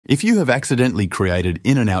If you have accidentally created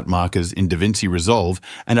in and out markers in DaVinci Resolve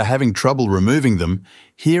and are having trouble removing them,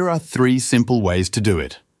 here are 3 simple ways to do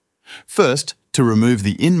it. First, to remove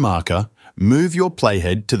the in marker, move your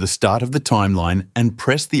playhead to the start of the timeline and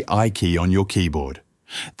press the I key on your keyboard.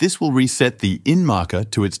 This will reset the in marker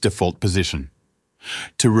to its default position.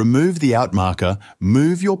 To remove the out marker,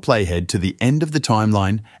 move your playhead to the end of the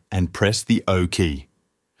timeline and press the O key.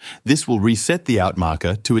 This will reset the out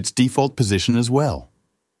marker to its default position as well.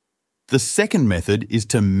 The second method is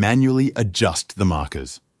to manually adjust the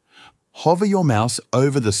markers. Hover your mouse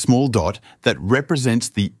over the small dot that represents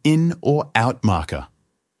the in or out marker.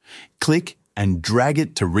 Click and drag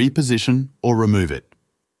it to reposition or remove it.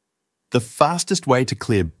 The fastest way to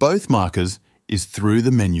clear both markers is through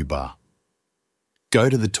the menu bar. Go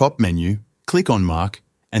to the top menu, click on Mark,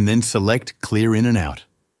 and then select Clear In and Out.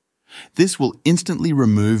 This will instantly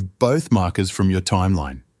remove both markers from your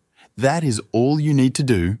timeline. That is all you need to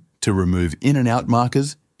do to remove in and out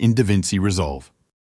markers in DaVinci Resolve.